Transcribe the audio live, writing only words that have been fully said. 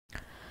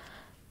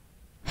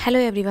Hello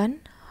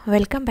everyone,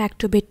 welcome back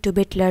to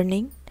Bit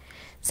Learning.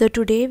 So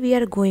today we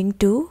are going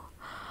to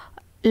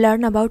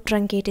learn about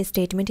truncate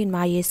statement in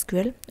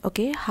MySQL.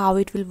 Okay, how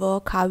it will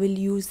work, how we'll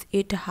use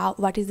it,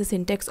 what is the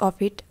syntax of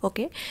it.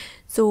 Okay,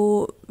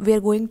 so we are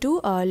going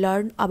to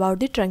learn about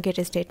the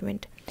truncate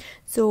statement.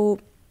 So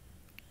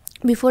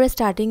before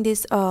starting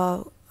this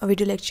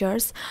video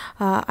lectures,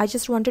 I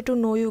just wanted to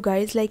know you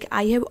guys, like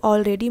I have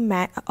already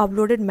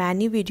uploaded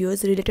many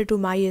videos related to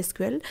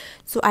MySQL,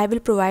 so I will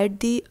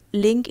provide the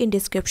link in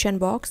description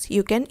box.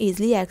 You can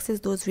easily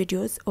access those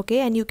videos, okay,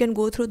 and you can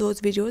go through those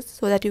videos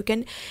so that you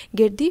can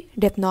get the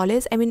depth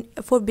knowledge. I mean,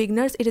 for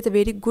beginners it is a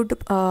very good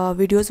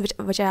videos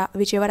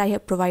whichever I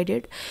have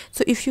provided.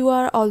 So if you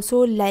are also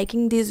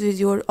liking this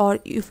video, or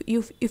if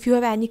you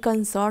have any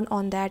concern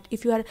on that,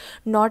 if you are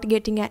not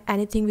getting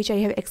anything which I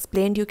have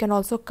explained, you can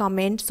also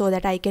comment so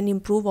that I can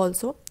improve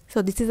also.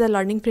 So this is a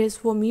learning phase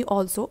for me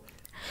also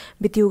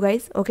with you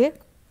guys. Okay,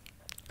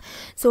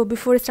 so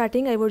before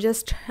starting, I would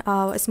just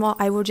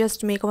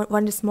make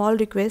one small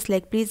request,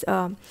 like please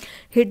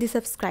hit the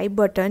subscribe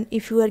button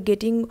if you are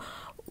getting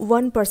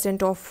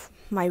 1% of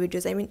my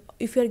videos. I mean,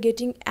 if you are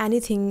getting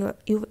anything,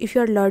 if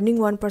you are learning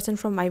 1%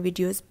 from my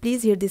videos,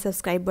 please hit the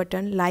subscribe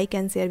button, like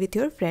and share with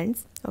your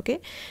friends. Okay,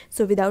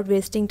 so without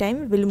wasting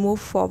time, we'll move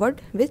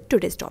forward with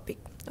today's topic.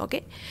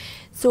 Okay,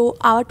 so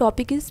our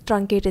topic is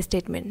truncate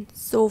statement.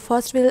 So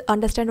first we'll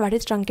understand what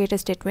is truncate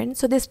statement.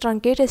 So this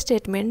truncate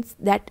statements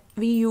that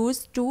we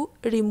use to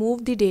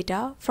remove the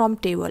data from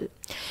table.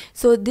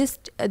 So this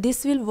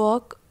will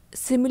work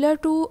similar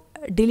to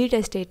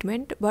delete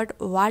statement, but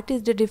what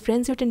is the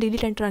difference between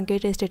delete and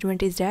truncate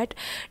statement is that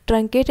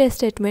truncate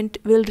statement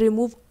will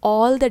remove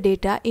all the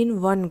data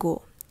in one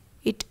go.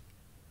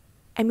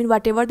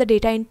 Whatever the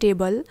data in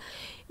table,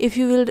 if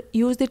you will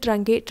use the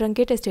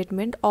truncate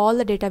statement, all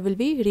the data will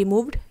be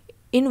removed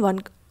in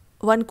one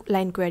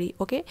line query.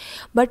 Okay,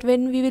 but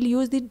when we will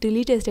use the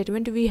delete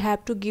statement, we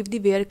have to give the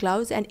where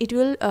clause and it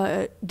will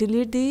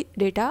delete the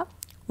data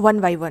one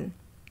by one.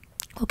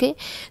 Okay,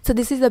 so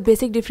this is the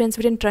basic difference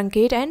between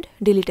truncate and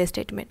delete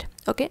statement.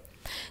 Okay,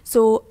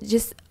 so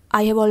just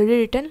I have already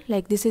written,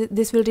 like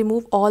this will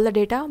remove all the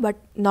data but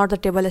not the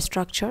table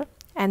structure.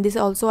 And this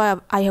also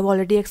I have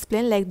already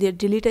explained, like the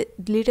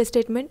delete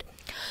statement,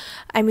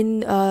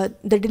 the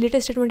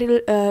delete statement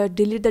will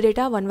delete the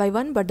data one by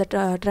one, but the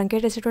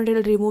truncate statement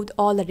will remove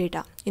all the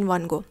data in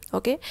one go.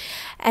 Okay,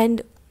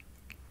 and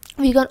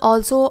we can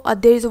also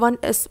there is one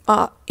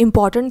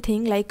important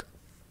thing, like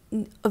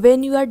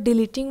when you are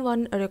deleting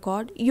one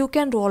record, you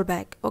can roll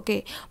back.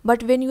 Okay,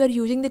 but when you are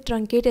using the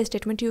truncate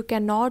statement, you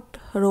cannot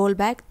roll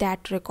back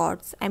that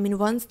records. I mean,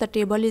 once the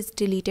table is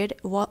deleted,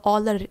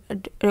 all the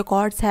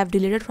records have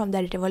deleted from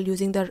that table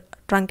using the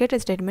truncate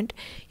statement,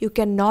 you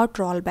cannot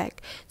roll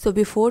back. So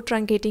before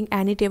truncating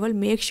any table,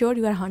 make sure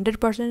you are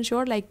 100%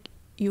 sure, like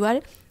you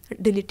are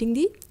deleting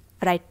the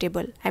right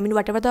table. I mean,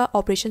 whatever the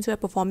operations you are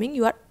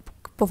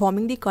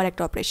performing the correct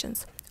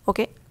operations.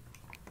 Okay,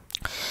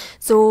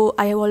 so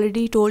I have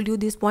already told you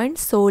these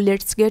points, so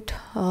let's get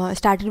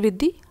started with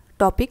the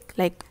topic,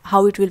 like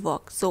how it will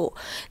work. So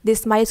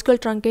this MySQL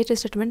truncate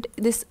statement,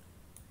 this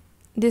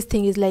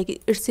thing is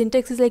like, its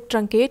syntax is like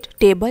truncate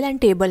table and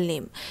table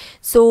name.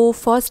 So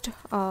first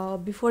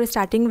before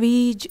starting,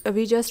 we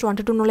just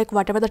wanted to know, like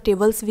whatever the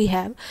tables we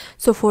have.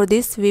 So for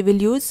this we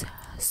will use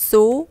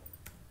show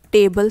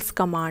tables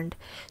command.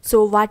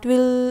 So what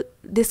will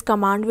this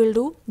command will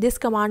do? This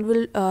command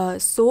will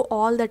show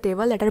all the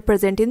table that are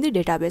present in the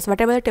database.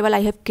 Whatever the table I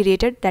have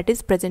created, that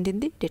is present in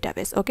the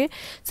database. Okay,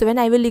 so when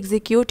I will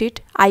execute it,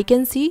 I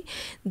can see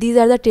these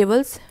are the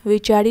tables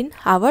which are in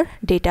our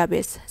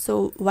database.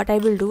 So what I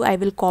will do, I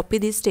will copy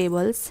these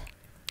tables.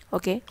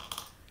 Okay,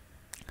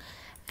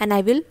 and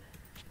I will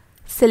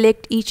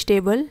select each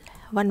table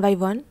one by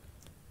one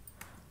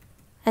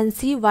and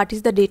see what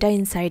is the data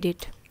inside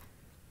it.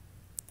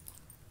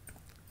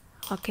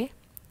 Okay,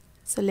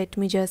 so let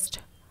me just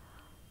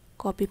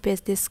copy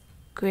paste this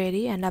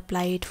query and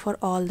apply it for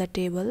all the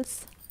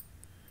tables.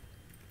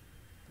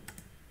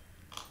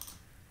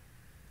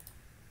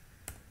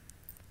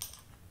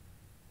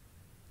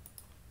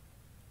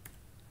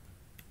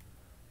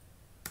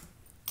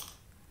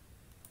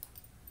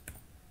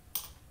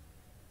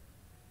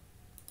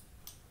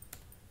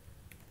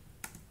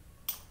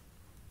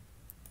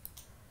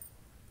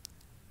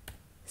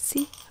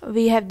 See,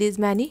 we have these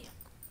many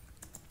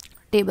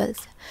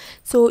tables.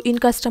 So in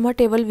customer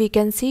table, we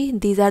can see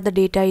these are the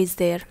data is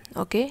there.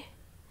 Okay,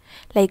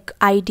 like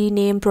ID,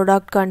 name,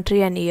 product,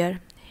 country and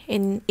year.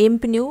 In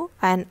imp new,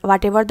 and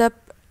whatever the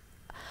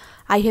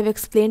I have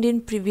explained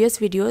in previous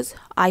videos,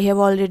 I have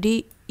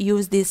already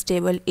used this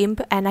table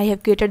imp, and I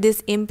have created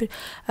this imp,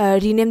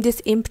 renamed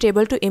this imp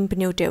table to imp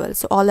new table.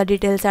 So all the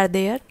details are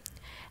there.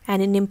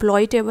 And in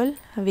employee table,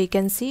 we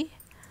can see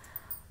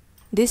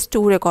these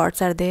two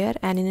records are there,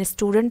 and in a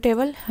student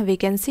table we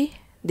can see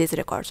these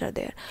records are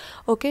there.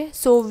 Okay,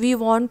 so we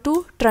want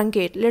to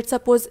truncate. Let's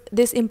suppose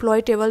this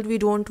employee table we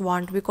don't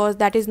want, because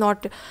that is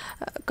not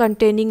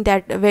containing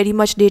that very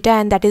much data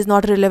and that is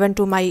not relevant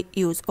to my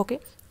use. Okay,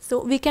 so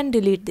we can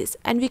delete this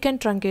and we can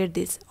truncate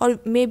this, or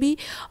maybe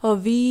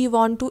we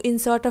want to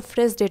insert a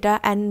fresh data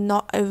and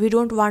not we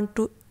don't want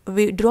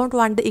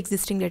the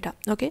existing data.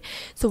 Okay,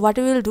 so what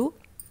we will do,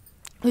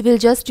 we will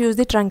just use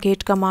the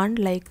truncate command,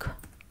 like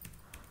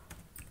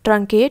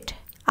truncate,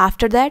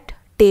 after that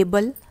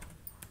table,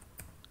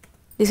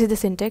 this is the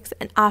syntax,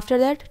 and after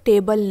that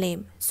table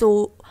name.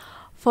 So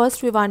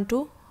first we want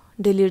to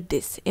delete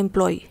this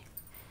employee.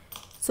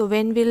 So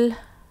when we'll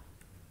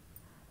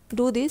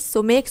do this,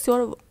 so make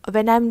sure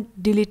when I'm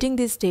deleting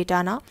this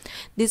data now,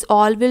 this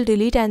all will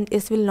delete and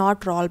this will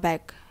not roll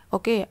back.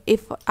 Okay,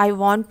 if I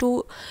want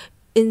to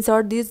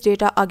insert this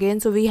data again,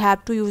 so we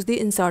have to use the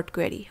insert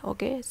query.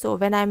 Okay, so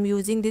when I'm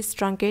using this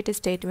truncate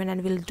statement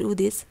and we'll do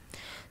this,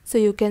 so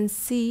you can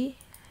see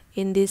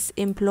in this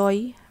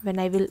employee, when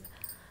I will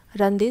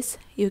run this,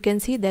 you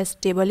can see this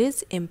table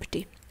is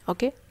empty.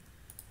 Okay,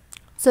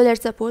 so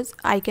let's suppose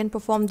I can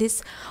perform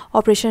this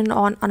operation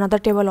on another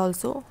table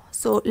also.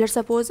 So let's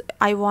suppose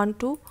I want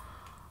to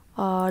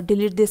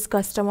delete this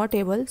customer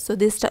table. So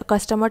this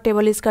customer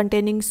table is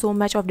containing so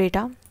much of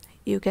data,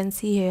 you can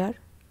see here,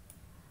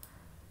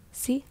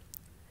 see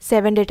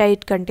 7 data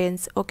it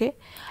contains. Okay,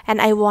 and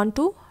I want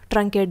to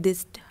truncate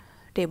this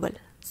table.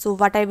 So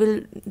what I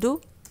will do,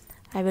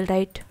 I will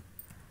write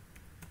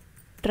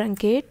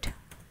truncate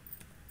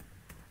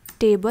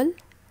table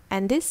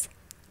and this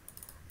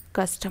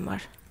customer.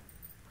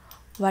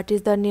 What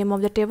is the name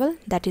of the table?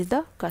 That is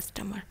the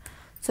customer.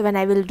 So when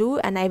I will do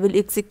and I will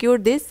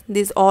execute this,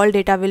 all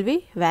data will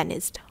be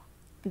vanished.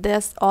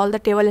 Thus all the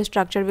table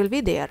structure will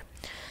be there.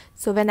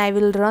 So when I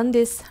will run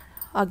this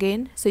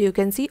again, so you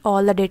can see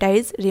all the data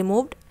is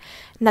removed,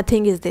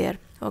 nothing is there.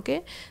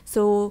 Okay,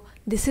 so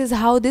this is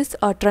how this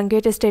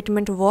truncate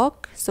statement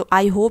work. So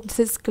I hope this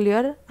is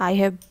clear. I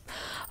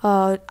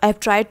have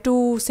tried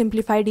to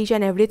simplify each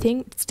and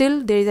everything.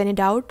 Still there is any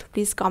doubt,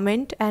 please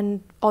comment,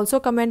 and also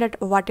comment at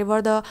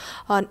whatever the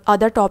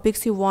other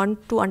topics you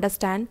want to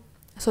understand,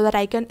 so that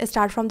I can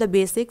start from the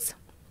basics.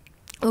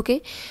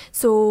 Okay,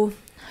 so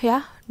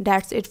yeah,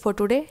 that's it for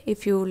today.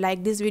 If you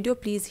like this video,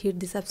 please hit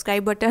the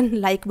subscribe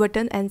button, like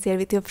button, and share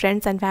with your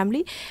friends and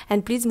family,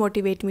 and please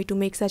motivate me to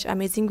make such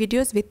amazing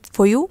videos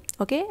for you.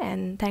 Okay,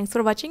 and thanks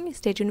for watching.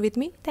 Stay tuned with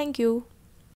me. Thank you.